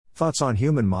Thoughts on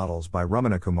Human Models by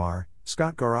Ramana Kumar,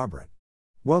 Scott Garrabrant.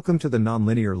 Welcome to the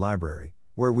Nonlinear Library,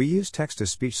 where we use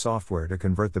text-to-speech software to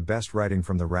convert the best writing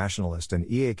from the Rationalist and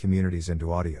EA communities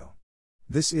into audio.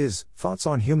 This is Thoughts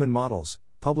on Human Models,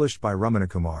 published by Ramana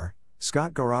Kumar,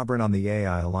 Scott Garrabrant on the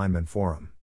AI Alignment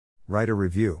Forum.Write a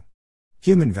review.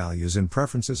 Human values and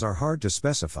preferences are hard to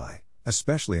specify,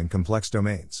 especially in complex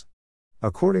domains.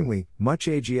 Accordingly, much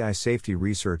AGI safety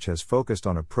research has focused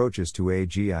on approaches to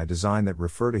AGI design that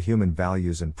refer to human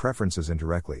values and preferences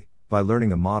indirectly, by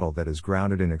learning a model that is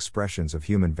grounded in expressions of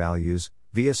human values,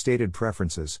 via stated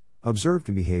preferences,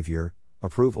 observed behavior,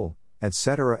 approval,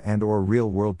 etc. and/or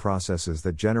real-world processes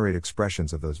that generate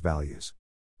expressions of those values.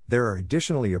 There are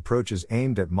additionally approaches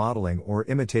aimed at modeling or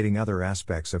imitating other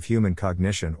aspects of human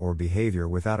cognition or behavior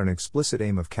without an explicit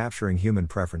aim of capturing human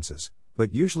preferences,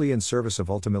 but usually in service of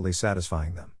ultimately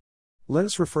satisfying them. Let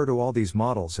us refer to all these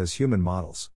models as human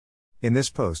models. In this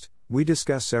post, we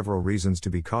discuss several reasons to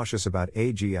be cautious about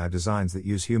AGI designs that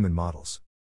use human models.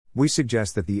 We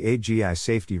suggest that the AGI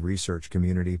safety research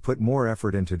community put more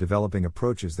effort into developing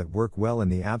approaches that work well in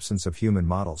the absence of human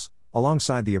models,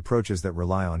 alongside the approaches that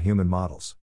rely on human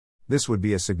models. This would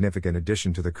be a significant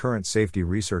addition to the current safety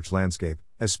research landscape,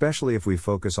 especially if we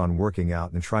focus on working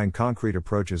out and trying concrete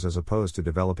approaches as opposed to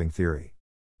developing theory.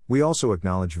 We also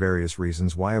acknowledge various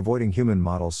reasons why avoiding human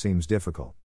models seems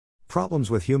difficult. Problems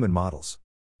with human models.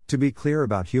 To be clear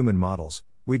about human models,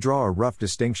 we draw a rough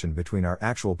distinction between our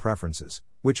actual preferences,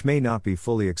 which may not be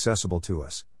fully accessible to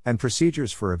us, and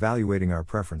procedures for evaluating our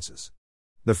preferences.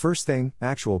 The first thing,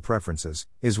 actual preferences,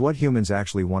 is what humans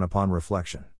actually want upon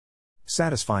reflection.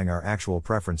 Satisfying our actual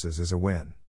preferences is a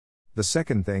win. The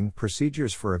second thing,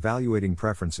 procedures for evaluating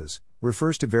preferences,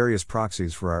 refers to various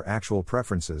proxies for our actual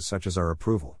preferences such as our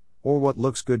approval, or what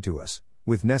looks good to us,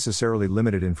 with necessarily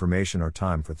limited information or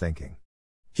time for thinking.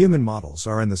 Human models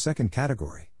are in the second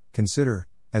category. Consider,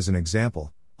 as an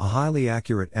example, a highly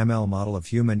accurate ML model of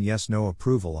human yes-no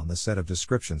approval on the set of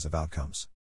descriptions of outcomes.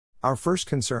 Our first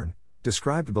concern,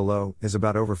 described below, is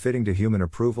about overfitting to human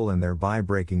approval and thereby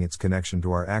breaking its connection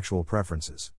to our actual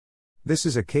preferences. This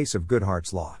is a case of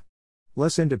Goodhart's law.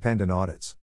 Less independent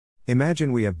audits.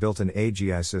 Imagine we have built an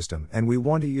AGI system and we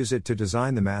want to use it to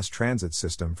design the mass transit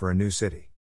system for a new city.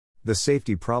 The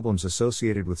safety problems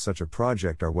associated with such a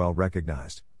project are well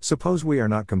recognized. Suppose we are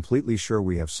not completely sure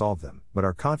we have solved them, but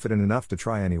are confident enough to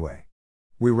try anyway.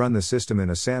 We run the system in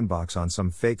a sandbox on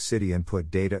some fake city input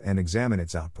data and examine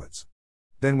its outputs.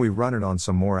 Then we run it on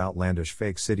some more outlandish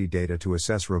fake city data to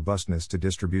assess robustness to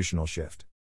distributional shift.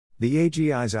 The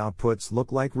AGI's outputs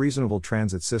look like reasonable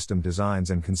transit system designs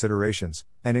and considerations,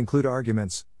 and include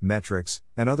arguments, metrics,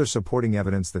 and other supporting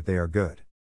evidence that they are good.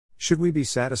 Should we be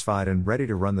satisfied and ready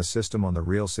to run the system on the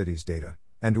real city's data,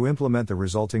 and to implement the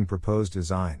resulting proposed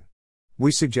design?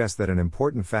 We suggest that an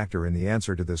important factor in the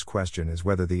answer to this question is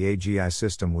whether the AGI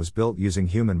system was built using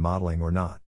human modeling or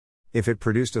not. If it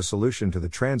produced a solution to the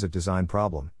transit design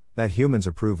problem, that humans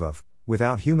approve of,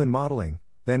 without human modeling,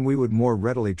 then we would more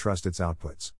readily trust its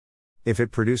outputs. If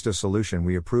it produced a solution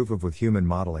we approve of with human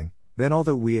modeling, then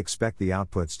although we expect the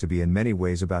outputs to be in many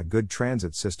ways about good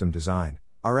transit system design,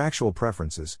 our actual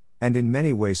preferences, and in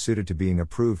many ways suited to being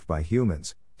approved by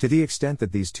humans, to the extent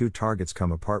that these two targets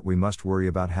come apart we must worry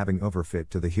about having overfit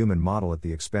to the human model at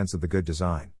the expense of the good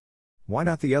design. Why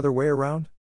not the other way around?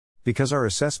 Because our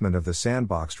assessment of the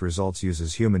sandboxed results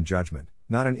uses human judgment,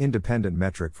 not an independent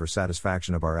metric for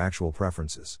satisfaction of our actual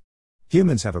preferences.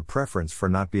 Humans have a preference for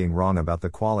not being wrong about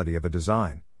the quality of a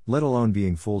design, let alone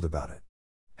being fooled about it.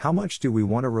 How much do we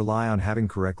want to rely on having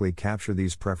correctly captured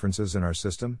these preferences in our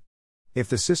system? If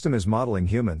the system is modeling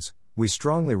humans, we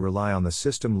strongly rely on the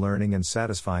system learning and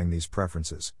satisfying these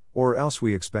preferences, or else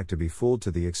we expect to be fooled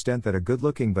to the extent that a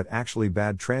good-looking but actually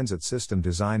bad transit system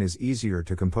design is easier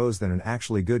to compose than an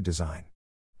actually good design.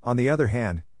 On the other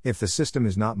hand, if the system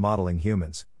is not modeling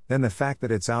humans, then the fact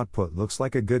that its output looks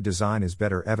like a good design is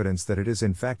better evidence that it is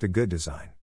in fact a good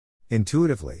design.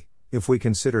 Intuitively, if we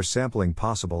consider sampling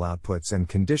possible outputs and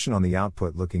condition on the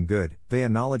output looking good, via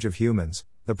knowledge of humans,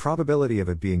 the probability of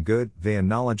it being good, via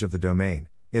knowledge of the domain,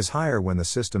 is higher when the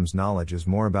system's knowledge is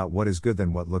more about what is good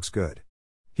than what looks good.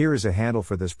 Here is a handle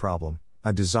for this problem: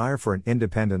 a desire for an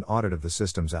independent audit of the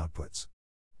system's outputs.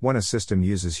 When a system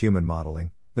uses human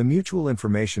modeling, the mutual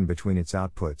information between its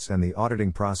outputs and the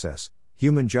auditing process,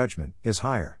 human judgment, is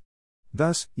higher.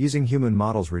 Thus, using human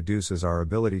models reduces our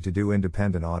ability to do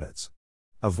independent audits.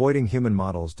 Avoiding human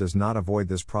models does not avoid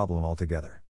this problem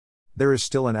altogether. There is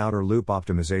still an outer loop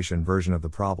optimization version of the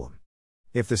problem.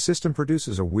 If the system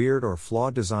produces a weird or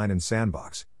flawed design in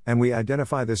sandbox, and we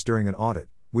identify this during an audit,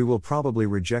 we will probably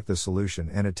reject the solution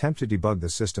and attempt to debug the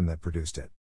system that produced it.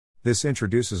 This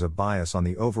introduces a bias on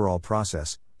the overall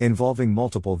process, involving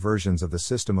multiple versions of the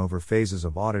system over phases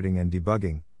of auditing and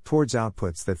debugging, towards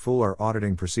outputs that fool our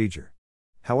auditing procedure.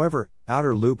 However,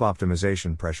 outer loop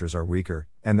optimization pressures are weaker,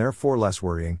 and therefore less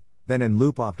worrying, than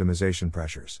in-loop optimization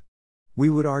pressures. We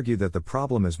would argue that the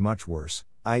problem is much worse,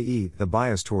 i.e., the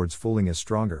bias towards fooling is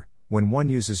stronger, when one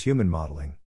uses human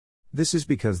modeling. This is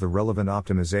because the relevant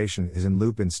optimization is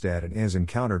in-loop instead and is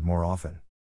encountered more often.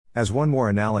 As one more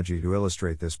analogy to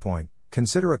illustrate this point,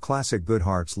 consider a classic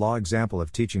Goodhart's law example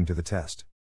of teaching to the test.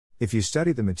 If you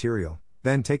study the material,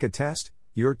 then take a test,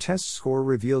 your test score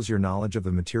reveals your knowledge of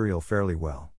the material fairly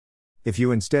well. If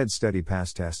you instead study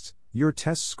past tests, your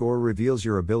test score reveals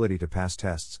your ability to pass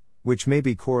tests, which may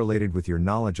be correlated with your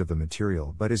knowledge of the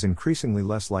material but is increasingly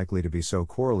less likely to be so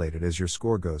correlated as your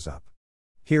score goes up.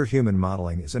 Here human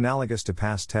modeling is analogous to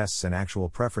past tests and actual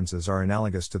preferences are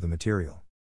analogous to the material.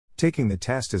 Taking the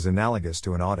test is analogous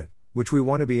to an audit, which we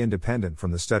want to be independent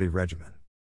from the study regimen.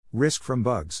 Risk from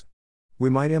bugs. We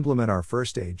might implement our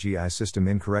first AGI system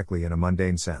incorrectly in a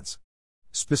mundane sense.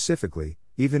 Specifically,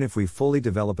 even if we fully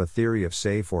develop a theory of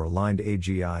safe or aligned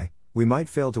AGI, we might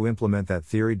fail to implement that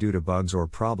theory due to bugs or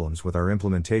problems with our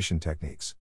implementation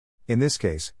techniques. In this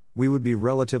case, we would be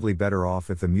relatively better off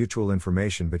if the mutual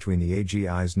information between the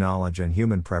AGI's knowledge and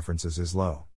human preferences is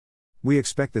low. We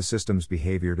expect the system's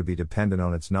behavior to be dependent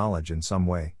on its knowledge in some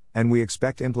way, and we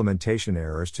expect implementation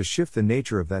errors to shift the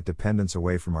nature of that dependence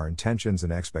away from our intentions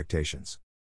and expectations.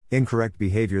 Incorrect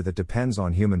behavior that depends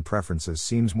on human preferences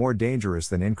seems more dangerous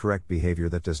than incorrect behavior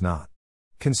that does not.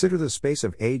 Consider the space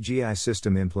of AGI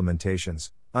system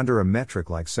implementations, under a metric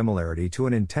like similarity to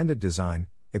an intended design,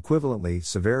 equivalently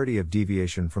severity of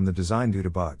deviation from the design due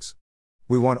to bugs.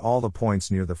 We want all the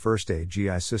points near the first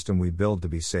AGI system we build to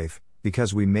be safe,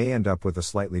 because we may end up with a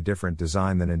slightly different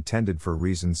design than intended for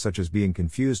reasons such as being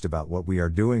confused about what we are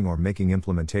doing or making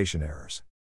implementation errors.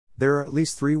 There are at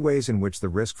least 3 ways in which the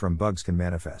risk from bugs can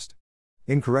manifest.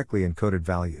 Incorrectly encoded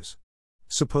values.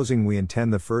 Supposing we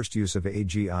intend the first use of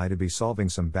AGI to be solving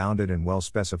some bounded and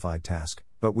well-specified task,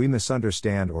 but we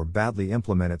misunderstand or badly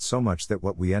implement it so much that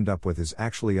what we end up with is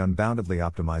actually unboundedly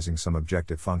optimizing some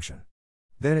objective function.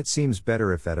 Then it seems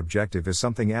better if that objective is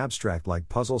something abstract like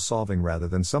puzzle solving rather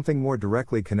than something more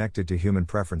directly connected to human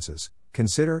preferences.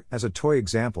 Consider, as a toy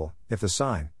example, if the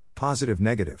sign, positive,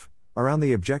 negative, around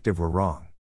the objective were wrong.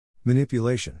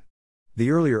 Manipulation.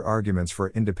 The earlier arguments for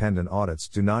independent audits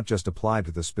do not just apply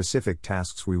to the specific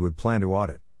tasks we would plan to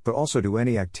audit, but also to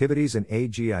any activities an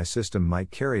AGI system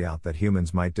might carry out that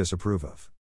humans might disapprove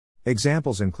of.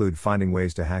 Examples include finding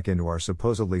ways to hack into our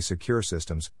supposedly secure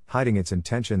systems, hiding its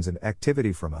intentions and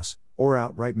activity from us, or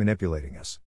outright manipulating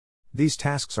us. These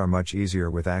tasks are much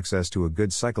easier with access to a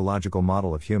good psychological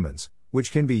model of humans,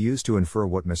 which can be used to infer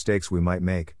what mistakes we might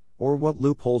make, or what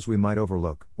loopholes we might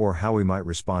overlook, or how we might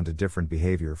respond to different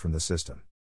behavior from the system.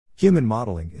 Human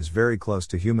modeling is very close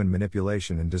to human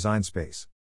manipulation in design space.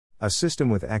 A system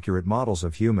with accurate models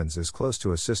of humans is close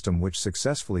to a system which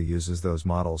successfully uses those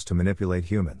models to manipulate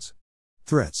humans.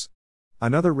 Threats.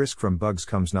 Another risk from bugs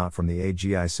comes not from the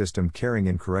AGI system caring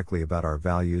incorrectly about our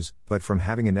values, but from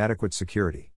having inadequate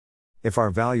security. If our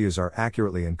values are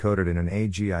accurately encoded in an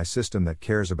AGI system that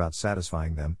cares about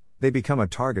satisfying them, they become a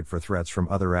target for threats from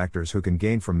other actors who can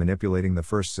gain from manipulating the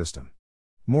first system.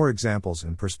 More examples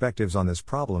and perspectives on this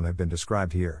problem have been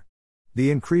described here. The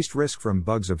increased risk from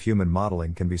bugs of human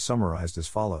modeling can be summarized as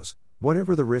follows.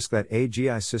 Whatever the risk that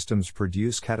AGI systems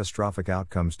produce catastrophic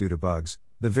outcomes due to bugs,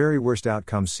 the very worst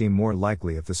outcomes seem more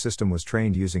likely if the system was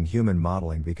trained using human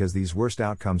modeling because these worst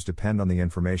outcomes depend on the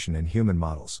information in human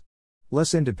models.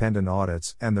 Less independent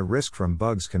audits and the risk from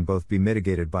bugs can both be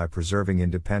mitigated by preserving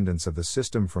independence of the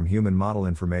system from human model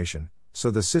information,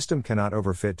 so the system cannot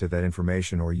overfit to that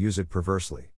information or use it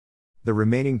perversely. The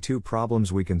remaining 2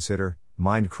 problems we consider,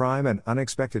 mind crime and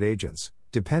unexpected agents,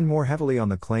 depend more heavily on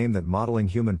the claim that modeling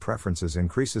human preferences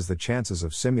increases the chances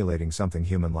of simulating something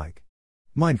human-like.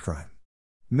 Mind crime.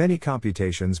 Many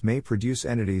computations may produce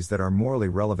entities that are morally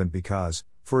relevant because,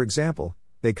 for example,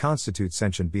 they constitute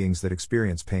sentient beings that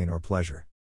experience pain or pleasure.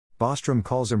 Bostrom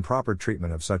calls improper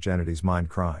treatment of such entities mind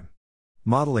crime.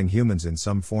 Modeling humans in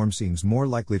some form seems more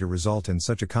likely to result in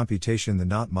such a computation than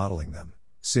not modeling them,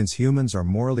 since humans are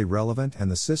morally relevant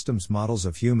and the system's models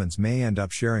of humans may end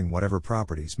up sharing whatever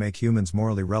properties make humans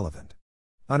morally relevant.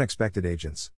 Unexpected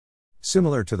agents.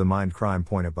 Similar to the mind crime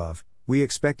point above, we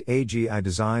expect AGI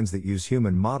designs that use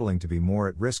human modeling to be more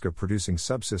at risk of producing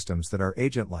subsystems that are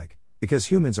agent-like, because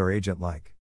humans are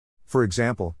agent-like. For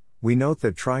example, we note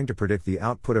that trying to predict the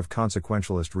output of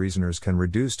consequentialist reasoners can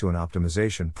reduce to an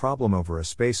optimization problem over a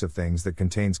space of things that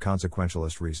contains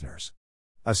consequentialist reasoners.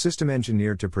 A system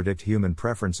engineered to predict human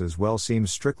preferences well seems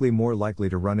strictly more likely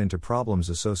to run into problems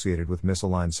associated with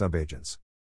misaligned subagents.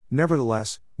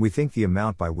 Nevertheless, we think the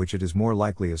amount by which it is more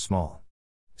likely is small.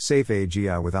 Safe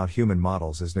AGI without human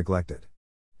models is neglected.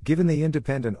 Given the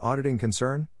independent auditing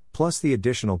concern, plus the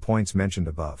additional points mentioned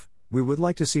above, we would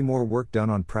like to see more work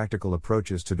done on practical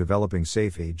approaches to developing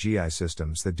safe AGI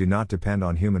systems that do not depend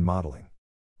on human modeling.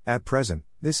 At present,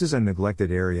 this is a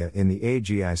neglected area in the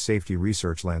AGI safety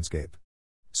research landscape.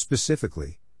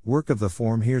 Specifically, work of the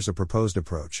forum Here's a Proposed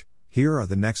Approach, here are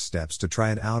the next steps to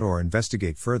try it out or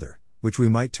investigate further, which we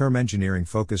might term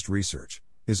engineering-focused research,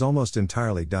 is almost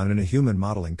entirely done in a human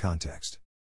modeling context.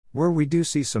 Where we do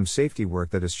see some safety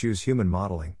work that eschews human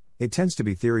modeling, it tends to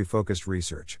be theory-focused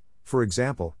research, for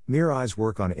example, MIRAI's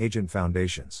work on agent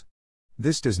foundations.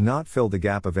 This does not fill the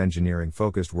gap of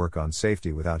engineering-focused work on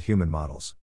safety without human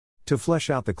models. To flesh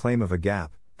out the claim of a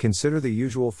gap, consider the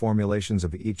usual formulations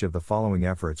of each of the following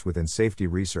efforts within safety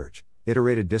research: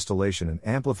 iterated distillation and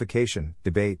amplification,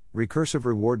 debate, recursive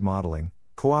reward modeling,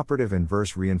 cooperative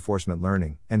inverse reinforcement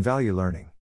learning, and value learning.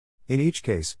 In each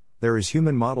case, there is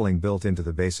human modeling built into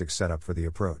the basic setup for the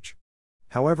approach.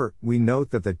 However, we note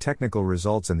that the technical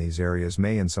results in these areas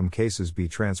may in some cases be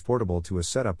transportable to a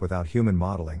setup without human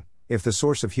modeling, if the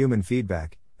source of human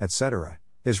feedback, etc.,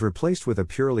 is replaced with a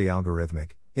purely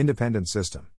algorithmic, independent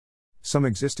system. Some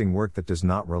existing work that does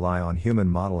not rely on human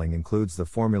modeling includes the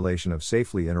formulation of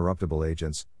safely interruptible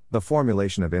agents, the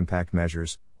formulation of impact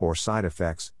measures, or side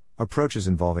effects, approaches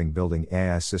involving building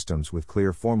AI systems with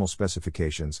clear formal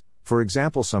specifications, for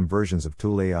example some versions of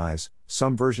Tool AIs,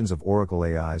 some versions of Oracle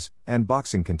AIs, and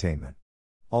boxing containment.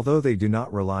 Although they do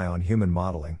not rely on human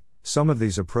modeling, some of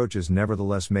these approaches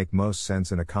nevertheless make most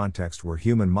sense in a context where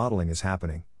human modeling is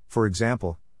happening. For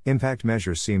example, impact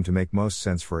measures seem to make most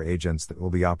sense for agents that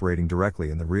will be operating directly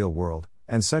in the real world,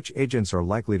 and such agents are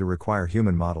likely to require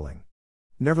human modeling.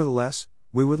 Nevertheless,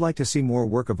 we would like to see more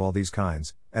work of all these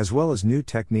kinds, as well as new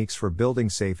techniques for building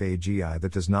safe AGI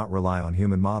that does not rely on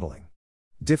human modeling.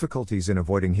 Difficulties in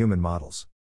avoiding human models.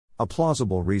 A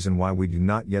plausible reason why we do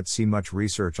not yet see much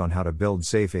research on how to build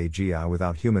safe AGI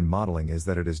without human modeling is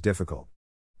that it is difficult.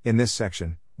 In this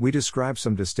section, we describe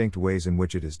some distinct ways in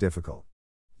which it is difficult.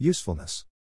 Usefulness.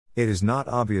 It is not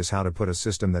obvious how to put a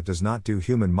system that does not do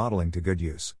human modeling to good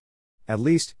use. At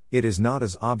least, it is not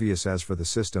as obvious as for the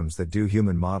systems that do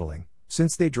human modeling,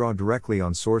 since they draw directly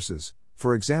on sources,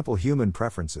 for example human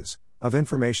preferences, of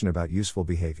information about useful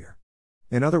behavior.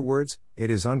 In other words, it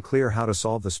is unclear how to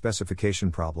solve the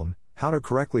specification problem, how to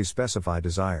correctly specify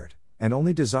desired, and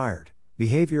only desired,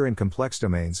 behavior in complex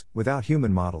domains, without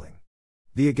human modeling.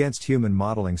 The against human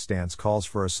modeling stance calls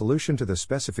for a solution to the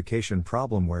specification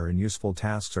problem wherein useful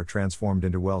tasks are transformed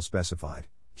into well-specified,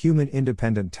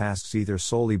 human-independent tasks either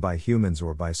solely by humans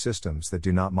or by systems that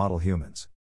do not model humans.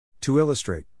 To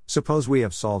illustrate, suppose we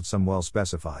have solved some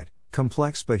well-specified,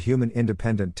 complex but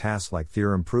human-independent tasks like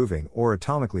theorem proving or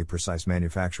atomically precise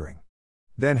manufacturing.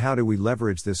 Then how do we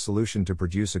leverage this solution to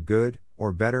produce a good,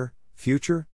 or better,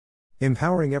 future?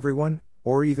 Empowering everyone,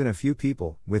 or even a few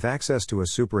people, with access to a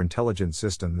super-intelligent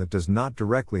system that does not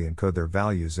directly encode their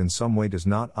values in some way does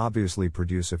not obviously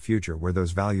produce a future where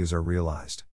those values are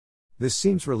realized. This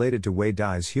seems related to Wei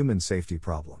Dai's human safety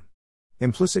problem.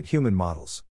 Implicit human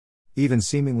models. Even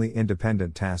seemingly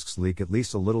independent tasks leak at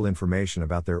least a little information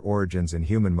about their origins and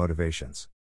human motivations.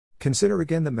 Consider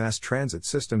again the mass transit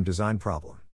system design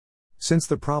problem. Since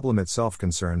the problem itself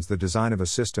concerns the design of a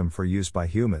system for use by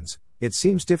humans, it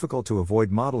seems difficult to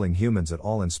avoid modeling humans at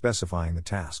all in specifying the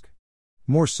task.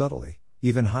 More subtly,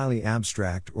 even highly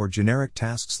abstract or generic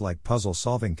tasks like puzzle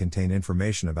solving contain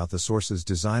information about the sources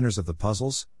designers of the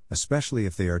puzzles, especially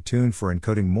if they are tuned for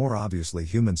encoding more obviously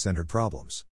human-centered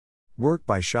problems. Work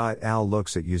by Shah et al.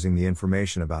 Looks at using the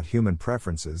information about human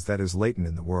preferences that is latent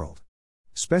in the world.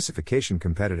 Specification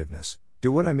competitiveness.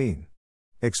 Do what I mean?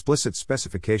 Explicit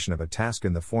specification of a task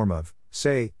in the form of,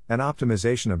 say, an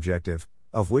optimization objective,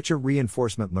 of which a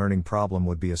reinforcement learning problem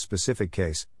would be a specific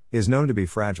case, is known to be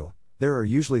fragile. There are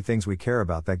usually things we care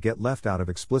about that get left out of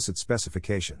explicit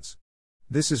specifications.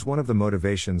 This is one of the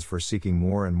motivations for seeking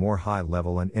more and more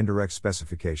high-level and indirect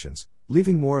specifications,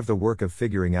 leaving more of the work of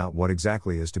figuring out what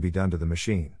exactly is to be done to the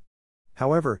machine.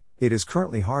 However, it is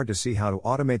currently hard to see how to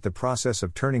automate the process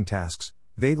of turning tasks,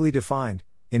 vaguely defined,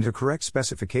 into correct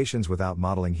specifications without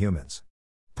modeling humans.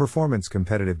 Performance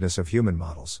competitiveness of human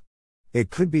models. It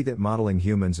could be that modeling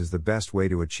humans is the best way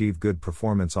to achieve good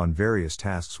performance on various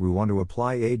tasks we want to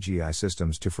apply AGI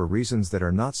systems to for reasons that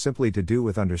are not simply to do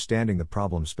with understanding the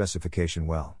problem specification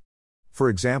well. For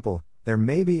example, there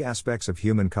may be aspects of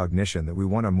human cognition that we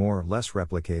want to more or less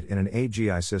replicate in an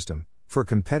AGI system, for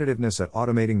competitiveness at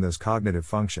automating those cognitive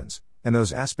functions, and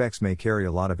those aspects may carry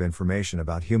a lot of information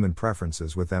about human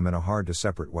preferences with them in a hard to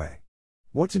separate way.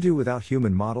 What to do without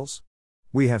human models?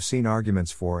 We have seen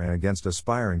arguments for and against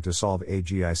aspiring to solve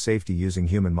AGI safety using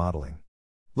human modeling.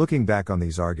 Looking back on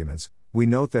these arguments, we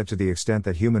note that to the extent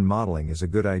that human modeling is a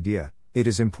good idea, it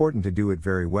is important to do it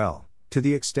very well. To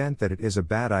the extent that it is a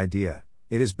bad idea,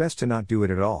 it is best to not do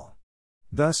it at all.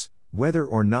 Thus, whether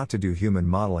or not to do human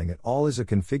modeling at all is a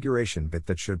configuration bit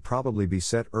that should probably be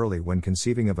set early when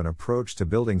conceiving of an approach to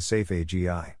building safe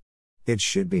AGI. It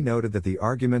should be noted that the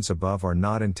arguments above are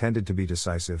not intended to be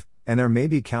decisive, and there may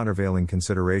be countervailing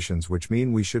considerations which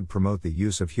mean we should promote the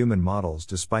use of human models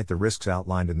despite the risks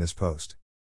outlined in this post.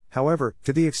 However,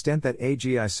 to the extent that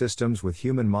AGI systems with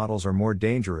human models are more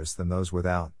dangerous than those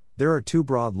without, there are two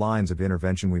broad lines of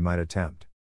intervention we might attempt.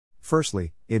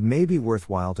 Firstly, it may be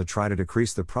worthwhile to try to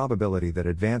decrease the probability that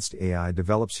advanced AI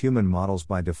develops human models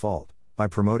by default, by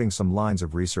promoting some lines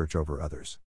of research over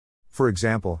others. For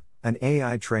example, an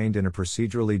AI trained in a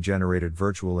procedurally generated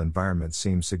virtual environment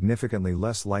seems significantly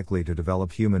less likely to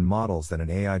develop human models than an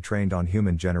AI trained on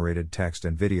human-generated text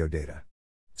and video data.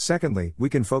 Secondly, we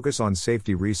can focus on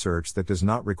safety research that does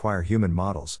not require human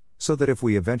models, so that if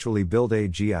we eventually build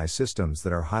AGI systems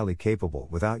that are highly capable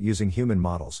without using human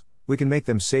models, we can make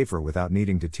them safer without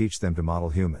needing to teach them to model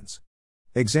humans.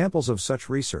 Examples of such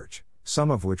research,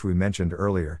 some of which we mentioned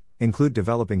earlier, include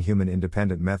developing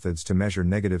human-independent methods to measure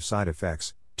negative side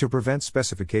effects, to prevent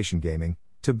specification gaming,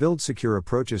 to build secure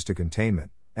approaches to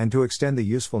containment, and to extend the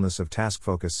usefulness of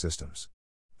task-focused systems.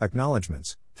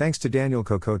 Acknowledgements. Thanks to Daniel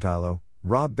Cocotilo,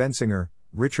 Rob Bensinger,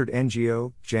 Richard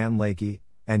Ngo, Jan Lakey,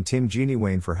 and Tim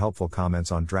Geniewain for helpful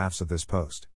comments on drafts of this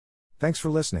post. Thanks for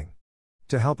listening.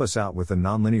 To help us out with the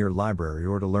Nonlinear Library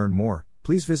or to learn more,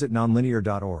 please visit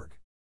nonlinear.org.